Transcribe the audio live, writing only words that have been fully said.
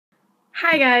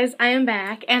Hi guys, I am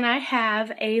back and I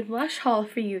have a Lush haul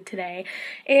for you today.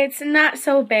 It's not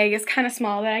so big, it's kind of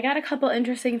small, but I got a couple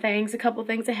interesting things, a couple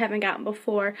things I haven't gotten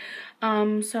before. So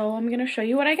I'm going to show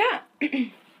you what I got.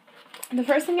 The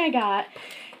first thing I got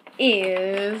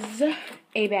is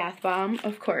a bath bomb.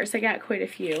 Of course, I got quite a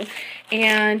few.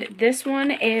 And this one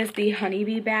is the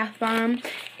Honeybee Bath Bomb.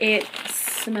 It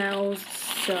smells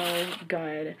so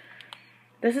good.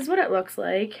 This is what it looks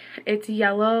like. It's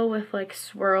yellow with like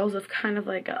swirls of kind of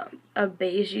like a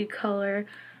beigey color.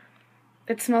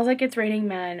 It smells like it's raining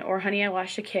men or Honey, I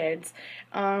Washed the Kids.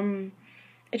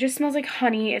 It just smells like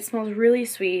honey. It smells really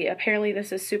sweet. Apparently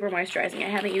this is super moisturizing. I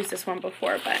haven't used this one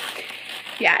before, but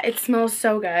yeah, it smells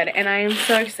so good. And I am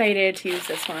so excited to use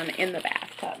this one in the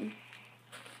bathtub.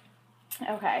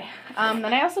 Okay,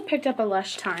 then I also picked up a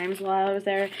Lush Times while I was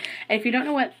there, and if you don't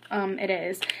know what it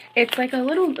is, it's like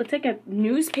it's like a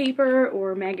newspaper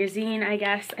or magazine, I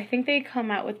guess. I think they come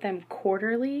out with them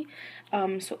quarterly,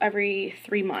 so every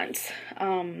 3 months,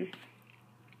 and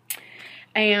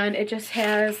it just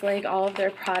has like all of their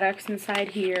products inside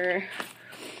here,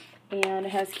 and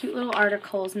it has cute little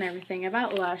articles and everything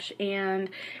about Lush, and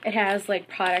it has like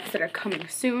products that are coming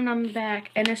soon on the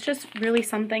back, and it's just really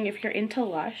something if you're into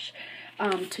Lush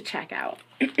to check out.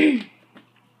 And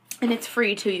it's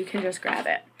free too, you can just grab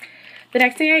it. The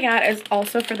next thing I got is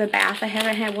also for the bath. I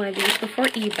haven't had one of these before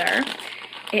either.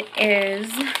 It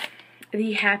is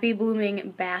the Happy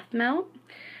Blooming Bath Melt.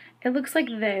 It looks like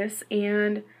this,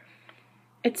 and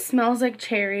it smells like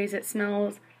cherries. It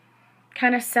smells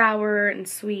kind of sour and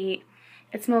sweet.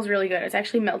 It smells really good. It's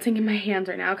actually melting in my hands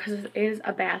right now because it is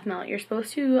a bath melt. You're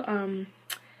supposed to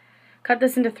cut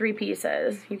this into 3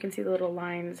 pieces. You can see the little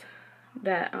lines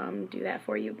that do that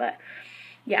for you, but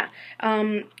yeah,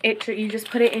 you just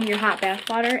put it in your hot bath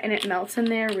water and it melts in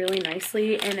there really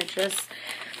nicely, and it just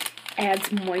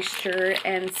adds moisture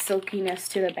and silkiness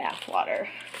to the bath water.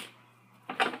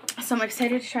 So I'm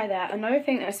excited to try that. Another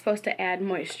thing that's supposed to add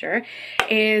moisture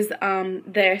is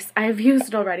this. I've used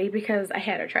it already because I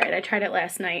had to try it. I tried it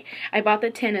last night. I bought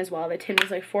the tin as well. The tin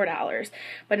was like $4,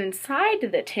 but inside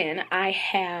the tin I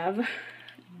have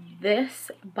this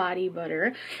body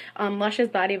butter. Lush's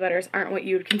body butters aren't what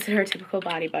you would consider a typical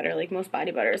body butter. Like most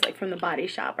body butters, like from the Body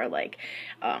Shop, are like,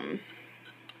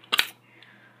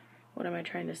 what am I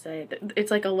trying to say?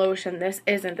 It's like a lotion. This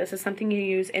isn't. This is something you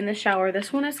use in the shower.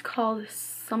 This one is called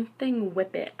something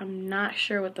Whip It. I'm not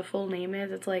sure what the full name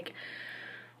is. It's like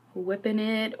Whipping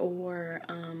It, or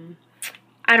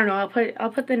I don't know.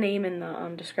 I'll put the name in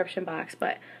the description box,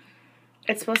 but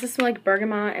it's supposed to smell like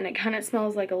bergamot, and it kind of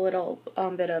smells like a little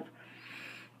bit of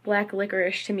black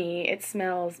licorice to me. It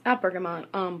smells, not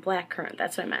bergamot, black currant,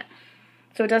 that's what I meant.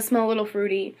 So it does smell a little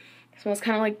fruity. It smells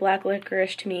kind of like black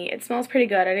licorice to me. It smells pretty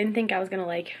good. I didn't think I was going to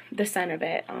like the scent of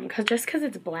it, just because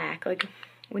it's black. Like,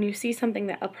 when you see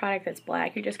a product that's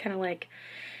black, you just kind of like,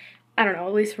 I don't know,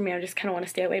 at least for me, I just kind of want to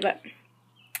stay away, but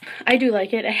I do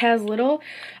like it. It has little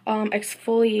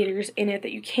exfoliators in it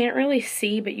that you can't really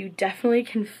see, but you definitely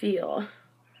can feel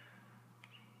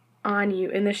on you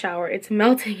in the shower. It's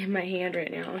melting in my hand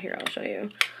right now. Here, I'll show you.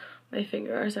 My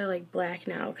fingers are like black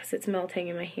now because it's melting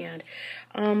in my hand.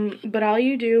 But all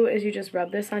you do is you just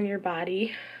rub this on your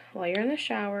body while you're in the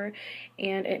shower,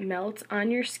 and it melts on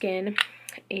your skin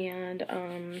and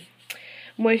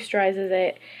moisturizes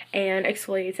it and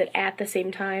exfoliates it at the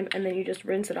same time, and then you just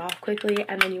rinse it off quickly,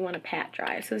 and then you want to pat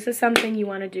dry. So this is something you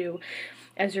want to do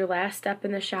as your last step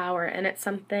in the shower, and it's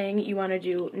something you want to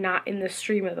do not in the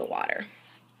stream of the water.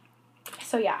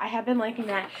 So yeah, I have been liking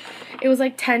that. It was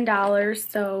like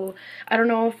 $10, so I don't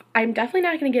know if, I'm definitely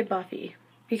not going to get Buffy,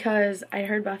 because I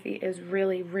heard Buffy is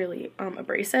really, really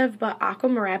abrasive, but Aqua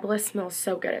Mirabilis smells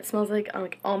so good. It smells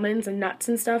like almonds and nuts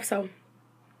and stuff, so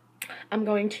I'm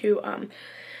going to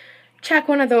check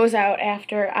one of those out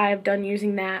after I've done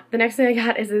using that. The next thing I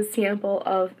got is a sample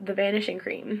of the Vanishing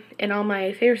Cream. In all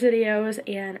my favorites videos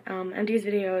and empties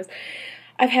videos,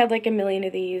 I've had like a million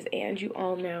of these, and you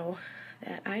all know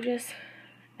that I just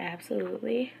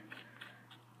absolutely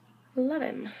love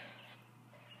him.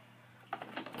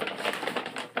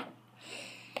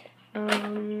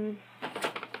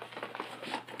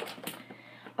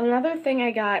 Another thing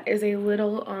I got is a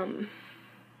little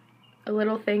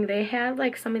thing. They had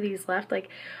like some of these left. Like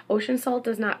Ocean Salt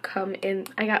does not come in.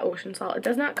 I got Ocean Salt. It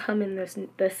does not come in this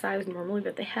size normally,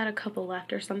 but they had a couple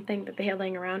left or something that they had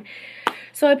laying around.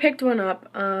 So I picked one up.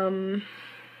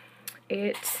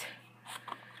 It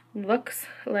looks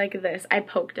like this. I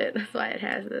poked it. That's why it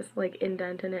has this like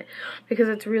indent in it, because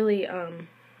it's really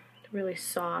really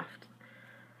soft.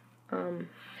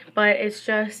 But it's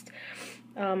just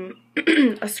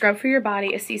a scrub for your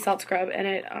body, a sea salt scrub,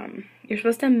 and you're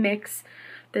supposed to mix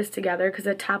this together because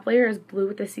the top layer is blue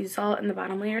with the sea salt and the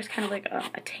bottom layer is kind of like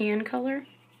a tan color.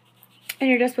 And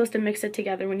you're just supposed to mix it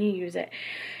together when you use it.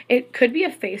 It could be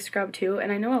a face scrub too,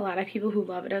 and I know a lot of people who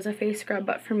love it as a face scrub,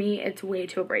 but for me it's way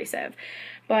too abrasive.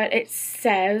 But it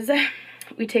says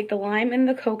we take the lime and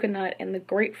the coconut and the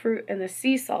grapefruit and the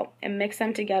sea salt and mix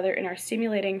them together in our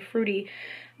stimulating, fruity,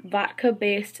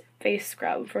 vodka-based face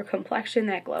scrub for complexion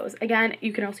that glows. Again,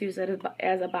 you can also use it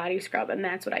as a body scrub, and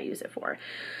that's what I use it for.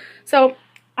 So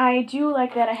I do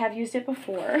like that. I have used it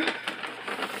before.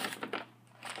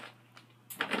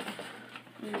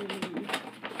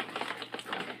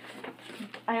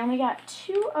 I only got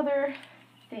 2 other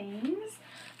things.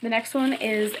 The next one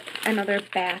is another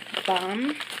bath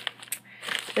bomb.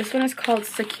 This one is called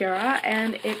Sakura,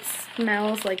 and it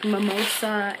smells like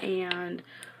mimosa, and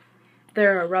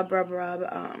they're a rub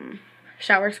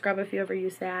shower scrub if you ever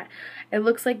use that. It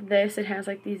looks like this. It has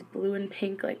like these blue and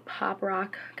pink like pop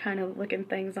rock kind of looking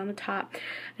things on the top,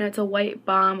 and it's a white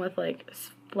bomb with like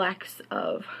flecks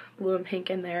of blue and pink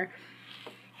in there.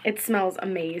 It smells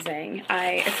amazing.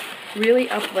 It's really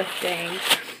uplifting.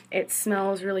 It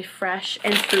smells really fresh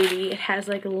and fruity. It has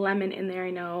like lemon in there, I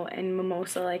know, and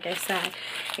mimosa, like I said.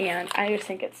 And I just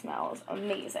think it smells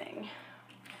amazing.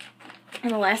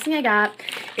 And the last thing I got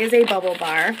is a bubble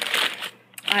bar.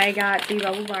 I got the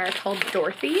bubble bar called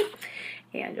Dorothy,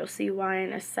 and you'll see why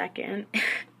in a second.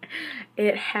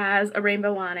 It has a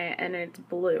rainbow on it, and it's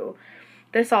blue.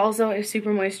 This also is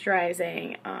super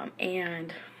moisturizing,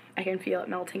 and I can feel it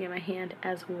melting in my hand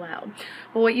as well.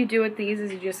 But what you do with these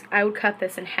is I would cut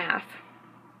this in half,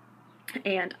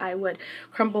 and I would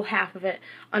crumble half of it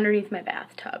underneath my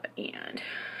bathtub and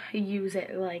use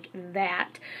it like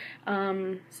that.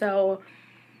 So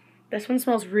this one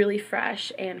smells really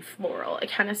fresh and floral.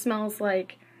 It kind of smells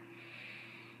like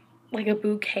a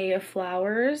bouquet of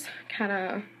flowers,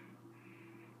 kind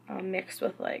of mixed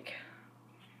with like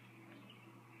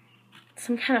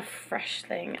some kind of fresh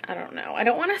thing. I don't know. I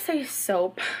don't want to say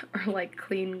soap or like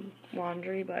clean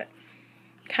laundry, but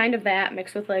kind of that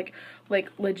mixed with like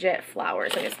legit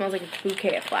flowers. Like it smells like a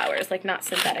bouquet of flowers, like not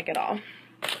synthetic at all.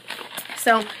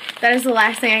 So that is the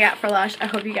last thing I got for Lush. I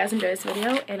hope you guys enjoyed this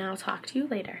video, and I'll talk to you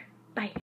later. Bye.